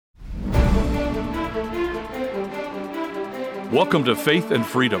Welcome to Faith and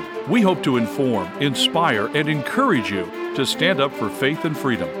Freedom. We hope to inform, inspire, and encourage you to stand up for faith and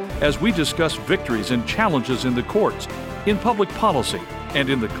freedom as we discuss victories and challenges in the courts, in public policy, and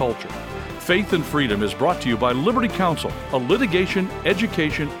in the culture. Faith and Freedom is brought to you by Liberty Counsel, a litigation,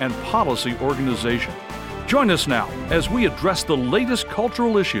 education, and policy organization. Join us now as we address the latest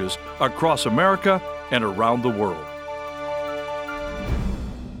cultural issues across America and around the world.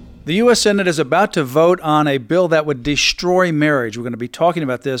 The U.S. Senate is about to vote on a bill that would destroy marriage. We're going to be talking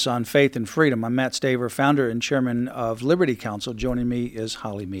about this on Faith and Freedom. I'm Matt Staver, founder and chairman of Liberty Counsel. Joining me is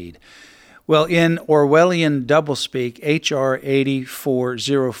Holly Mead. Well, in Orwellian doublespeak, H.R.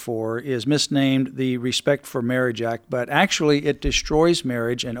 8404 is misnamed the Respect for Marriage Act, but actually it destroys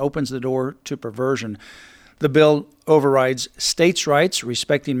marriage and opens the door to perversion. The bill overrides states' rights,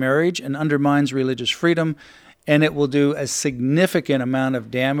 respecting marriage, and undermines religious freedom, and it will do a significant amount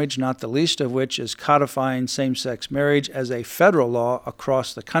of damage, not the least of which is codifying same-sex marriage as a federal law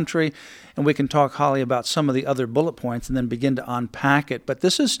across the country. And we can talk, Holly, about some of the other bullet points and then begin to unpack it. But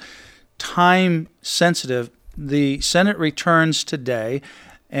this is time sensitive. The Senate returns today,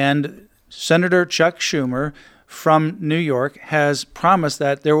 and Senator Chuck Schumer from New York has promised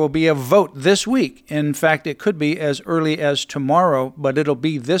that there will be a vote this week. In fact, it could be as early as tomorrow, but it'll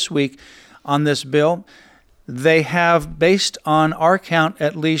be this week on this bill. They have, based on our count,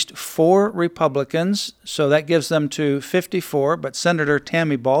 at least 4 Republicans, so that gives them to 54. But Senator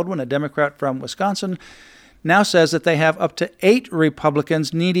Tammy Baldwin, a Democrat from Wisconsin, now says that they have up to 8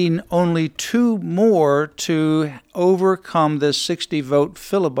 Republicans, needing only 2 more to overcome this 60-vote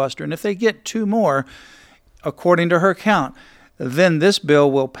filibuster. And if they get 2 more, according to her count, then this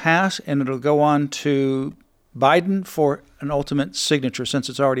bill will pass and it'll go on to Biden for an ultimate signature since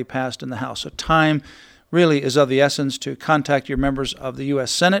it's already passed in the House. So time really is of the essence to contact your members of the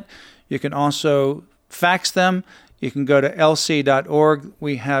U.S. Senate. You can also fax them. You can go to lc.org.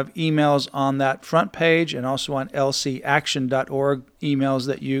 We have emails on that front page and also on lcaction.org, emails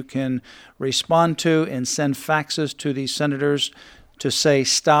that you can respond to and send faxes to these senators to say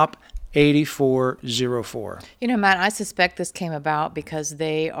stop 8404. You know, Matt, I suspect this came about because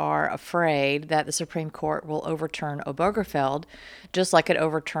they are afraid that the Supreme Court will overturn Obergefell, just like it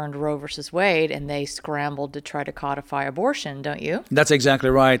overturned Roe versus Wade, and they scrambled to try to codify abortion, don't you? That's exactly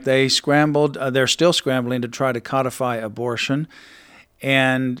right. They scrambled. They're still scrambling to try to codify abortion,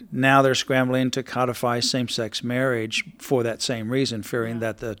 and now they're scrambling to codify same-sex marriage for that same reason, fearing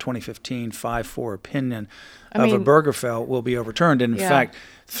that the 2015 5-4 opinion of Obergefell will be overturned. And in fact,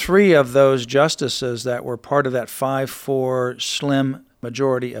 3 of those justices that were part of that 5-4 slim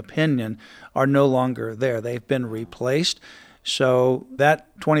majority opinion are no longer there. They've been replaced. So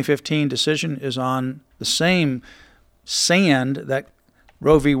that 2015 decision is on the same sand that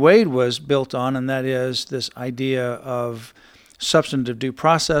Roe v. Wade was built on, and that is this idea of substantive due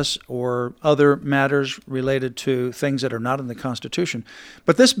process or other matters related to things that are not in the Constitution.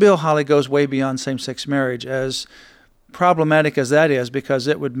 But this bill, Holly, goes way beyond same-sex marriage, as problematic as that is, because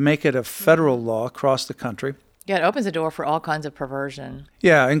it would make it a federal law across the country. Yeah, it opens the door for all kinds of perversion.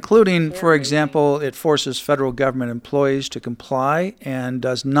 Yeah, including, for example, it forces federal government employees to comply and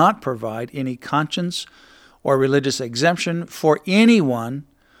does not provide any conscience or religious exemption for anyone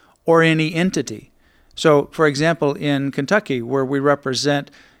or any entity. So, for example, in Kentucky, where we represent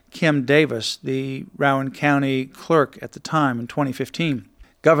Kim Davis, the Rowan County clerk at the time in 2015,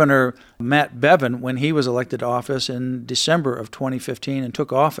 Governor Matt Bevin, when he was elected to office in December of 2015 and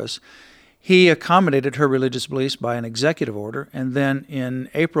took office, he accommodated her religious beliefs by an executive order. And then in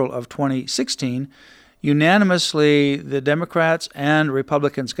April of 2016, unanimously, the Democrats and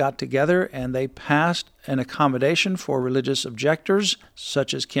Republicans got together and they passed an accommodation for religious objectors,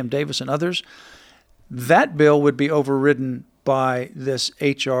 such as Kim Davis and others. That bill would be overridden by this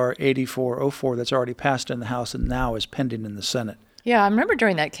H.R. 8404 that's already passed in the House and now is pending in the Senate. Yeah, I remember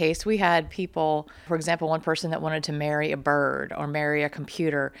during that case, we had people, for example, one person that wanted to marry a bird or marry a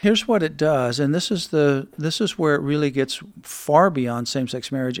computer. Here's what it does, and this is where it really gets far beyond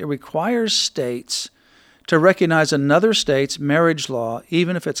same-sex marriage. It requires states to recognize another state's marriage law,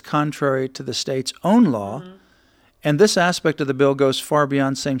 even if it's contrary to the state's own law. Mm-hmm. And this aspect of the bill goes far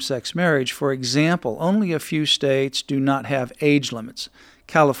beyond same-sex marriage. For example, only a few states do not have age limits,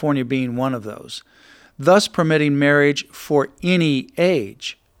 California being one of those, thus permitting marriage for any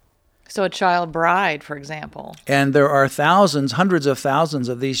age. So a child bride, for example. And there are thousands, hundreds of thousands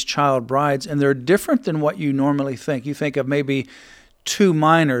of these child brides, and they're different than what you normally think. You think of maybe 2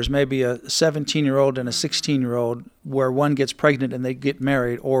 minors, maybe a 17-year-old and a 16-year-old, where one gets pregnant and they get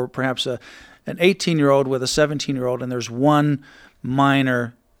married, or perhaps an 18-year-old with a 17-year-old, and there's one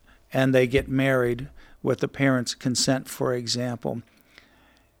minor and they get married. with the parents' consent, for example.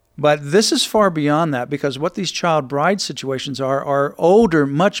 But this is far beyond that, because what these child bride situations are older,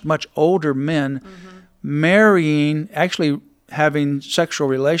 much, much older men marrying, actually having sexual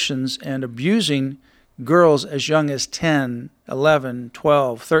relations and abusing girls as young as 10, 11,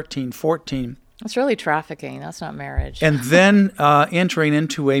 12, 13, 14. It's really trafficking. That's not marriage. And then entering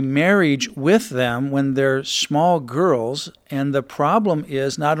into a marriage with them when they're small girls. And the problem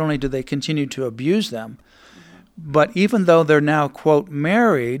is, not only do they continue to abuse them, but even though they're now, quote,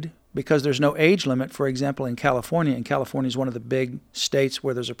 married, because there's no age limit, for example, in California, and California is one of the big states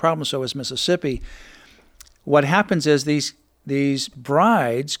where there's a problem, so is Mississippi, what happens is these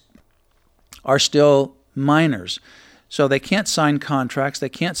brides are still minors. So they can't sign contracts, they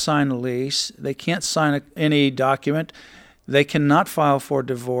can't sign a lease, they can't sign any document, they cannot file for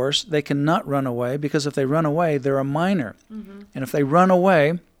divorce, they cannot run away, because if they run away, they're a minor. And if they run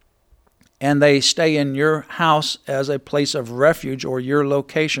away and they stay in your house as a place of refuge, or your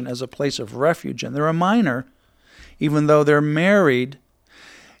location as a place of refuge, and they're a minor, even though they're married,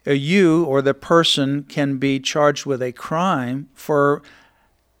 you or the person can be charged with a crime for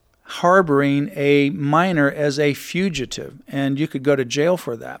harboring a minor as a fugitive, and you could go to jail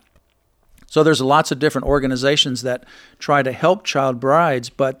for that. So there's lots of different organizations that try to help child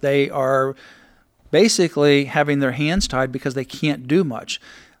brides, but they are basically having their hands tied because they can't do much.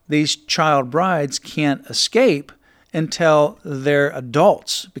 These child brides can't escape until they're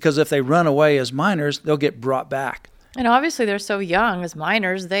adults, because if they run away as minors, they'll get brought back. And obviously they're so young as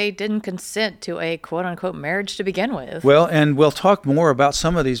minors, they didn't consent to a quote-unquote marriage to begin with. Well, and we'll talk more about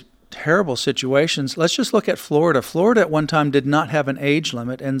some of these terrible situations. Let's just look at Florida. Florida at one time did not have an age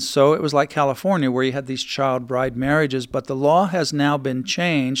limit, and so it was like California, where you had these child bride marriages, but the law has now been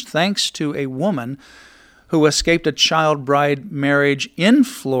changed thanks to a woman who escaped a child bride marriage in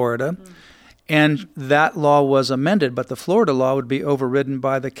Florida, and that law was amended, but the Florida law would be overridden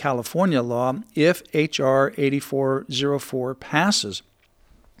by the California law if H.R. 8404 passes.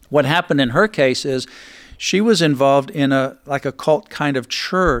 What happened in her case is she was involved in a cult kind of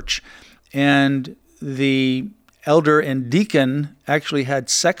church, and the elder and deacon actually had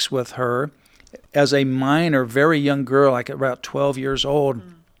sex with her as a minor, very young girl, like about 12 years old.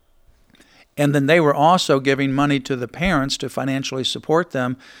 And then they were also giving money to the parents to financially support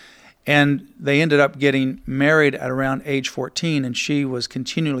them. And they ended up getting married at around age 14, and she was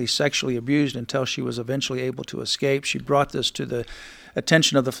continually sexually abused until she was eventually able to escape. She brought this to the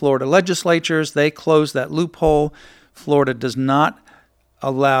attention of the Florida legislatures. They closed that loophole. Florida does not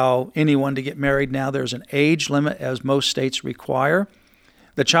allow anyone to get married now. There's an age limit, as most states require.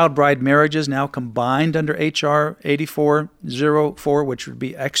 The child bride marriages now combined under H.R. 8404, which would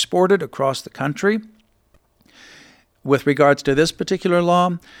be exported across the country. With regards to this particular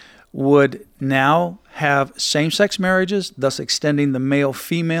law, would now have same-sex marriages, thus extending the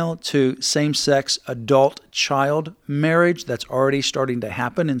male-female to same-sex adult-child marriage. That's already starting to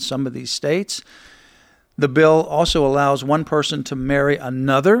happen in some of these states. The bill also allows one person to marry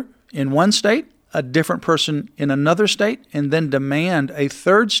another in one state, a different person in another state, and then demand a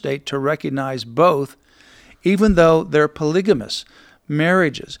third state to recognize both, even though they're polygamous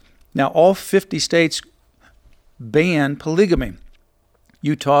marriages. Now, all 50 states ban polygamy.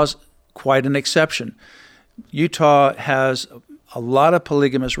 Utah's quite an exception. Utah has a lot of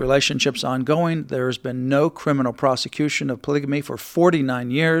polygamous relationships ongoing. There's been no criminal prosecution of polygamy for 49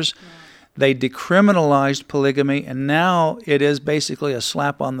 years. They decriminalized polygamy, and now it is basically a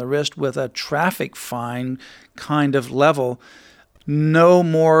slap on the wrist with a traffic fine kind of level. No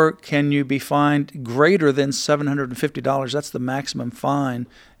more can you be fined greater than $750. That's the maximum fine,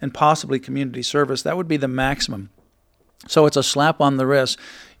 and possibly community service. That would be the maximum. So it's a slap on the wrist.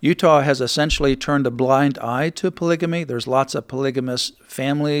 Utah has essentially turned a blind eye to polygamy. There's lots of polygamous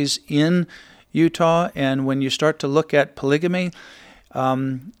families in Utah, and when you start to look at polygamy,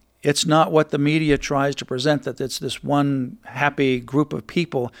 it's not what the media tries to present, that it's this one happy group of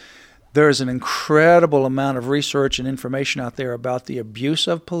people. There's an incredible amount of research and information out there about the abuse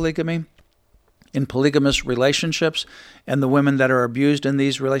of polygamy in polygamous relationships and the women that are abused in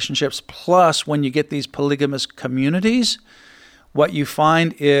these relationships. Plus, when you get these polygamous communities, what you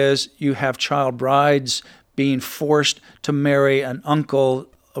find is you have child brides being forced to marry an uncle,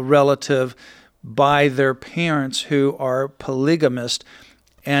 a relative, by their parents who are polygamist,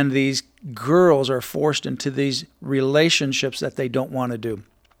 and these girls are forced into these relationships that they don't want to do.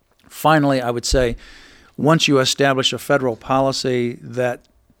 Finally, I would say, once you establish a federal policy that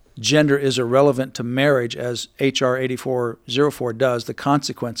gender is irrelevant to marriage, as H.R. 8404 does, the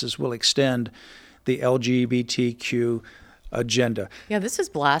consequences will extend the LGBTQ agenda. Yeah, this is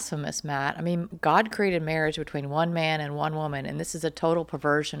blasphemous, Matt. I mean, God created marriage between one man and one woman, and this is a total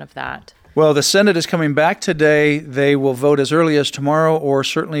perversion of that. Well, the Senate is coming back today. They will vote as early as tomorrow or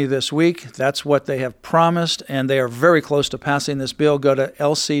certainly this week. That's what they have promised, and they are very close to passing this bill. Go to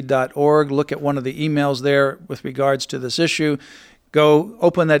lc.org, look at one of the emails there with regards to this issue. Go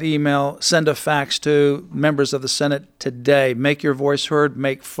open that email, send a fax to members of the Senate today. Make your voice heard,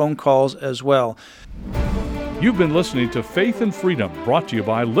 make phone calls as well. You've been listening to Faith and Freedom, brought to you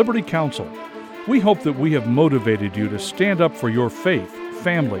by Liberty Counsel. We hope that we have motivated you to stand up for your faith,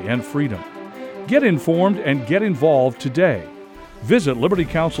 family, and freedom. Get informed and get involved today. Visit Liberty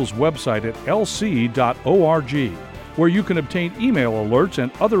Counsel's website at lc.org, where you can obtain email alerts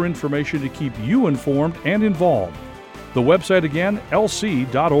and other information to keep you informed and involved. The website again,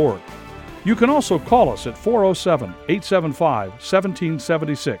 lc.org. You can also call us at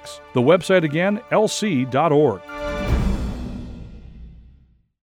 407-875-1776. The website again, lc.org.